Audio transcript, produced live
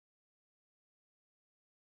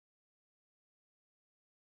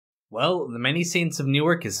Well, The Many Saints of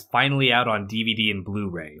Newark is finally out on DVD and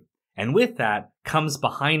Blu-ray, and with that comes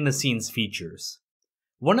behind-the-scenes features.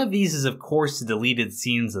 One of these is of course the deleted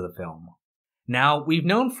scenes of the film. Now, we've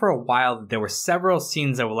known for a while that there were several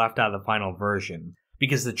scenes that were left out of the final version,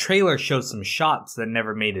 because the trailer showed some shots that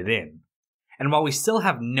never made it in. And while we still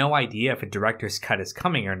have no idea if a director's cut is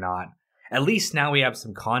coming or not, at least now we have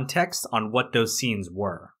some context on what those scenes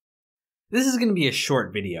were. This is going to be a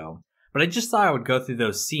short video, but I just thought I would go through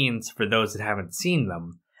those scenes for those that haven't seen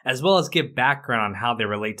them, as well as give background on how they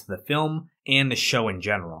relate to the film and the show in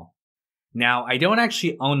general. Now, I don't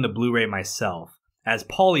actually own the Blu-ray myself, as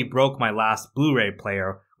Paulie broke my last Blu-ray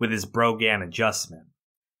player with his Brogan adjustment.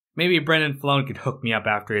 Maybe Brendan Flown could hook me up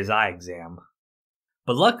after his eye exam.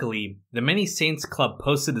 But luckily, the Many Saints Club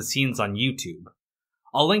posted the scenes on YouTube.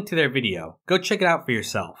 I'll link to their video, go check it out for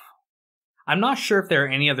yourself. I'm not sure if there are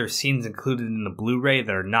any other scenes included in the Blu-ray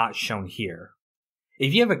that are not shown here.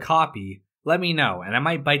 If you have a copy, let me know and I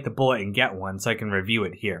might bite the bullet and get one so I can review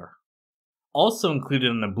it here. Also included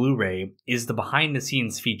on the Blu-ray is the behind the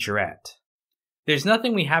scenes featurette. There's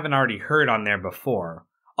nothing we haven't already heard on there before,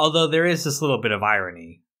 although there is this little bit of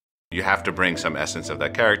irony. You have to bring some essence of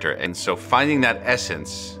that character, and so finding that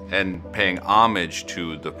essence and paying homage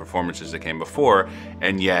to the performances that came before,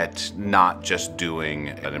 and yet not just doing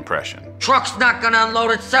an impression. Truck's not gonna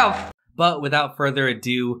unload itself! But without further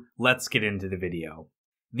ado, let's get into the video.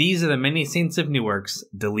 These are the Many Saints of Newark's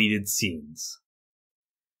deleted scenes.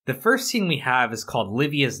 The first scene we have is called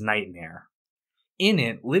Livia's Nightmare. In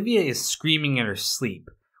it, Livia is screaming in her sleep,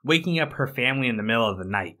 waking up her family in the middle of the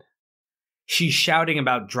night. She's shouting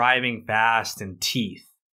about driving fast and teeth.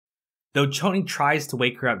 Though Tony tries to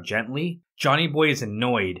wake her up gently, Johnny Boy is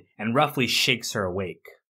annoyed and roughly shakes her awake.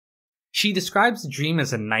 She describes the dream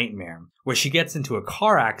as a nightmare, where she gets into a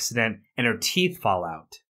car accident and her teeth fall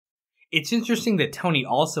out. It's interesting that Tony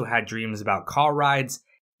also had dreams about car rides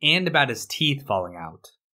and about his teeth falling out.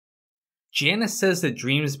 Janice says that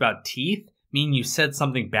dreams about teeth mean you said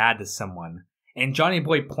something bad to someone, and Johnny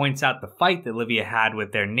Boy points out the fight that Livia had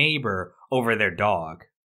with their neighbor over their dog.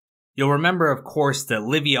 You'll remember, of course, that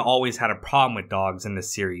Livia always had a problem with dogs in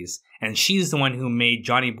this series, and she's the one who made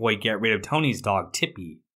Johnny Boy get rid of Tony's dog,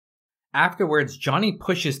 Tippy. Afterwards, Johnny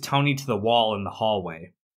pushes Tony to the wall in the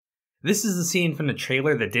hallway. This is the scene from the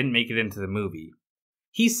trailer that didn't make it into the movie.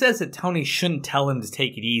 He says that Tony shouldn't tell him to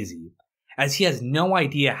take it easy, as he has no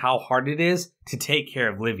idea how hard it is to take care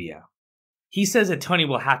of Livia. He says that Tony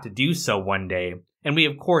will have to do so one day, and we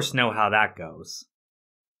of course know how that goes.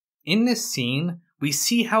 In this scene, we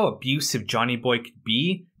see how abusive Johnny Boy could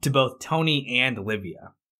be to both Tony and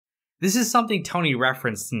Livia. This is something Tony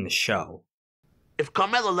referenced in the show. If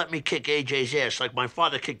Carmelo let me kick AJ's ass like my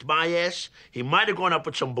father kicked my ass, he might have gone up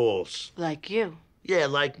with some balls. Like you? Yeah,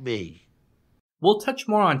 like me. We'll touch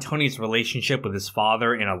more on Tony's relationship with his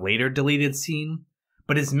father in a later deleted scene,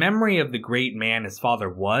 but his memory of the great man his father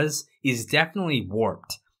was is definitely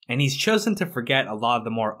warped, and he's chosen to forget a lot of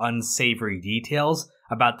the more unsavory details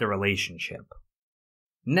about the relationship.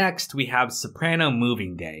 Next, we have Soprano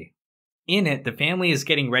Moving Day. In it, the family is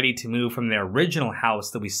getting ready to move from their original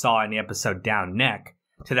house that we saw in the episode Down Neck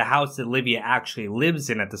to the house that Livia actually lives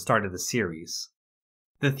in at the start of the series.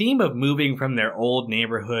 The theme of moving from their old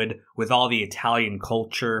neighborhood with all the Italian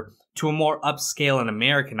culture to a more upscale and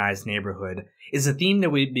Americanized neighborhood is a theme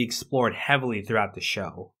that would be explored heavily throughout the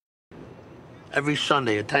show. Every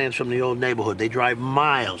Sunday, Italians from the old neighborhood, they drive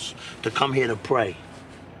miles to come here to pray,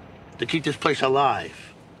 to keep this place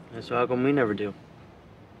alive. So how come we never do?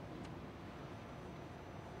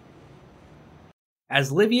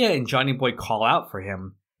 As Livia and Johnny Boy call out for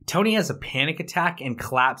him, Tony has a panic attack and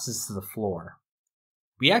collapses to the floor.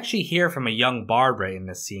 We actually hear from a young Barbara in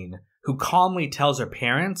this scene, who calmly tells her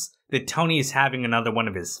parents that Tony is having another one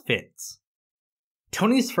of his fits.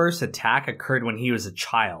 Tony's first attack occurred when he was a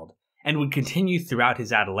child, and would continue throughout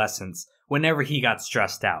his adolescence whenever he got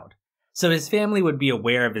stressed out, so his family would be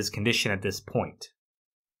aware of his condition at this point.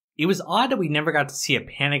 It was odd that we never got to see a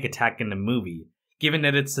panic attack in the movie, given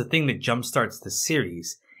that it's the thing that jumpstarts the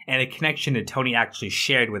series, and a connection that Tony actually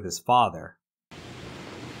shared with his father.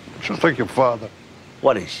 Just like your father.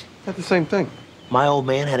 What is? Had the same thing. My old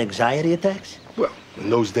man had anxiety attacks? Well, in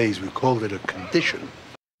those days we called it a condition.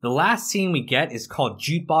 The last scene we get is called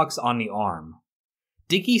Jukebox on the Arm.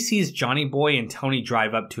 Dickie sees Johnny Boy and Tony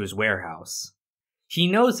drive up to his warehouse. He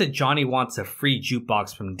knows that Johnny wants a free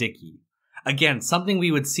jukebox from Dickie. Again, something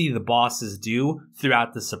we would see the bosses do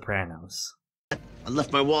throughout The Sopranos. I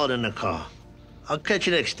left my wallet in the car. I'll catch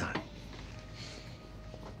you next time.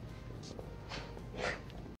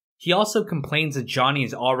 He also complains that Johnny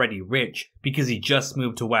is already rich because he just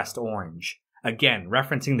moved to West Orange, again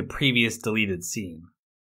referencing the previous deleted scene.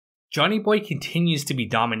 Johnny Boy continues to be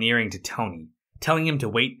domineering to Tony, telling him to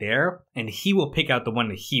wait there and he will pick out the one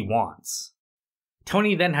that he wants.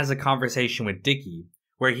 Tony then has a conversation with Dickie,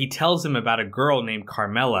 where he tells him about a girl named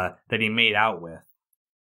Carmela that he made out with.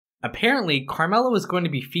 Apparently, Carmela was going to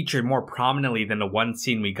be featured more prominently than the one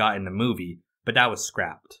scene we got in the movie, but that was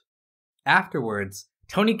scrapped. Afterwards,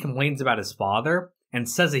 Tony complains about his father and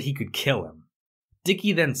says that he could kill him.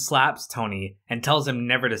 Dickie then slaps Tony and tells him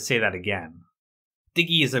never to say that again.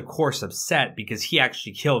 Dickie is of course upset because he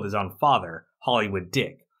actually killed his own father, Hollywood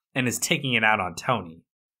Dick, and is taking it out on Tony.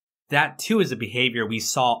 That too is a behavior we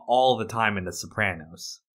saw all the time in The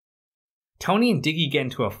Sopranos. Tony and Dickie get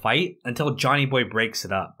into a fight until Johnny Boy breaks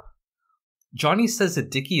it up. Johnny says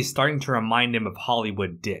that Dickie is starting to remind him of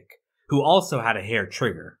Hollywood Dick, who also had a hair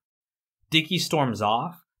trigger. Dickie storms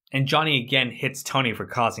off, and Johnny again hits Tony for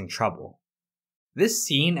causing trouble. This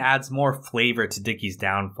scene adds more flavor to Dickie's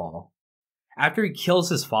downfall. After he kills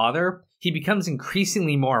his father, he becomes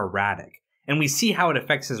increasingly more erratic, and we see how it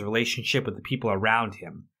affects his relationship with the people around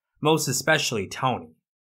him, most especially Tony.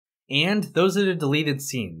 And those are the deleted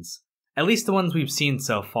scenes, at least the ones we've seen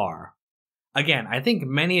so far. Again, I think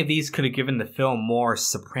many of these could have given the film more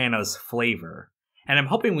Sopranos flavor, and I'm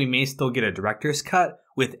hoping we may still get a director's cut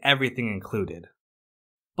with everything included.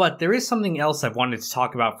 But there is something else I've wanted to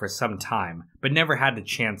talk about for some time, but never had the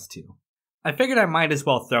chance to. I figured I might as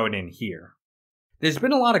well throw it in here. There's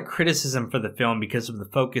been a lot of criticism for the film because of the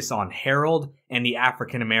focus on Harold and the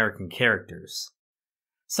African American characters.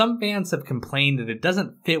 Some fans have complained that it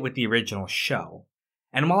doesn't fit with the original show,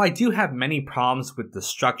 and while I do have many problems with the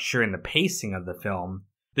structure and the pacing of the film,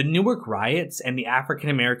 the Newark riots and the African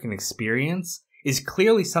American experience is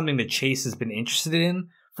clearly something that Chase has been interested in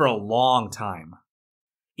for a long time.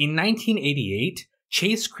 In 1988,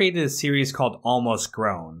 Chase created a series called Almost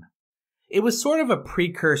Grown. It was sort of a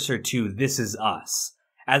precursor to This Is Us,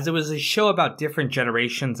 as it was a show about different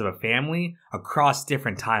generations of a family across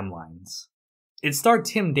different timelines. It starred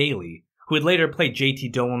Tim Daly, who would later play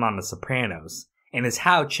JT Dolan on The Sopranos, and is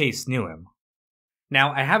how Chase knew him.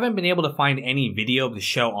 Now, I haven't been able to find any video of the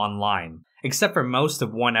show online, except for most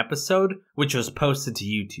of one episode, which was posted to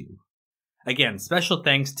YouTube. Again, special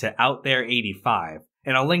thanks to OutThere85,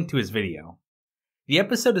 and I'll link to his video. The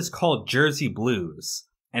episode is called Jersey Blues,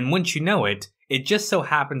 and wouldn't you know it, it just so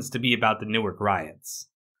happens to be about the Newark riots.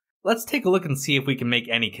 Let's take a look and see if we can make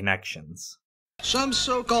any connections. Some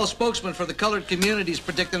so-called spokesman for the colored community is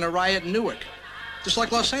predicting a riot in Newark, just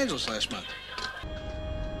like Los Angeles last month.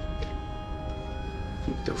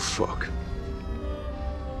 What the fuck?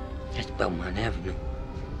 That's Belmont Avenue.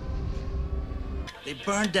 They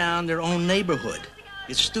burned down their own neighborhood.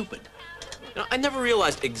 It's stupid. You know, I never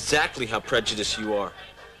realized exactly how prejudiced you are.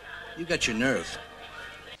 You got your nerve.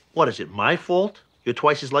 What, is it my fault? You're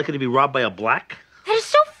twice as likely to be robbed by a black? That is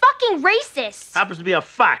so fucking racist! Happens to be a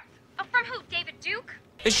fact. Oh, from who, David Duke?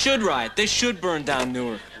 They should riot. They should burn down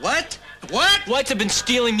Newark. What? What? Whites have been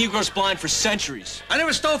stealing Negroes blind for centuries. I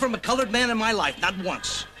never stole from a colored man in my life, not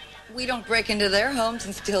once. We don't break into their homes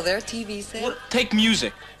and steal their TV set. Well, take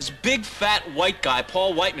music. This big, fat, white guy,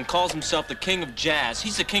 Paul Whiteman, calls himself the king of jazz.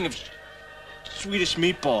 He's the king of Swedish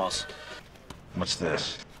meatballs. What's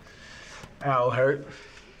this? Al Hurt.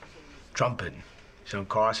 Trumpet. He's on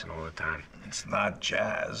Carson all the time. It's not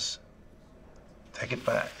jazz. Take it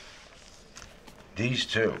back. These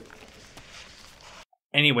two.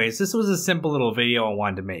 Anyways, this was a simple little video I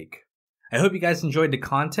wanted to make. I hope you guys enjoyed the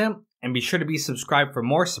content, and be sure to be subscribed for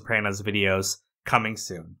more Sopranos videos coming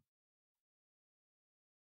soon.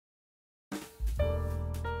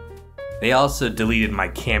 They also deleted my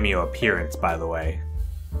cameo appearance, by the way.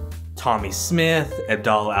 Tommy Smith,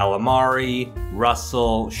 Abdal Alamari,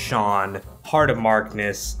 Russell, Sean, Heart of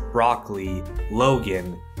Markness, Broccoli,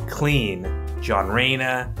 Logan, Clean, John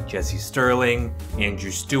Reyna, Jesse Sterling,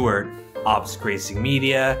 Andrew Stewart, Ops Gracing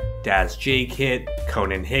Media, Daz J-Kit,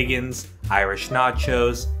 Conan Higgins, Irish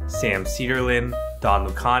Nachos, Sam Cedarlin, Don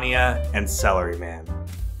Lucania, and Celery Man.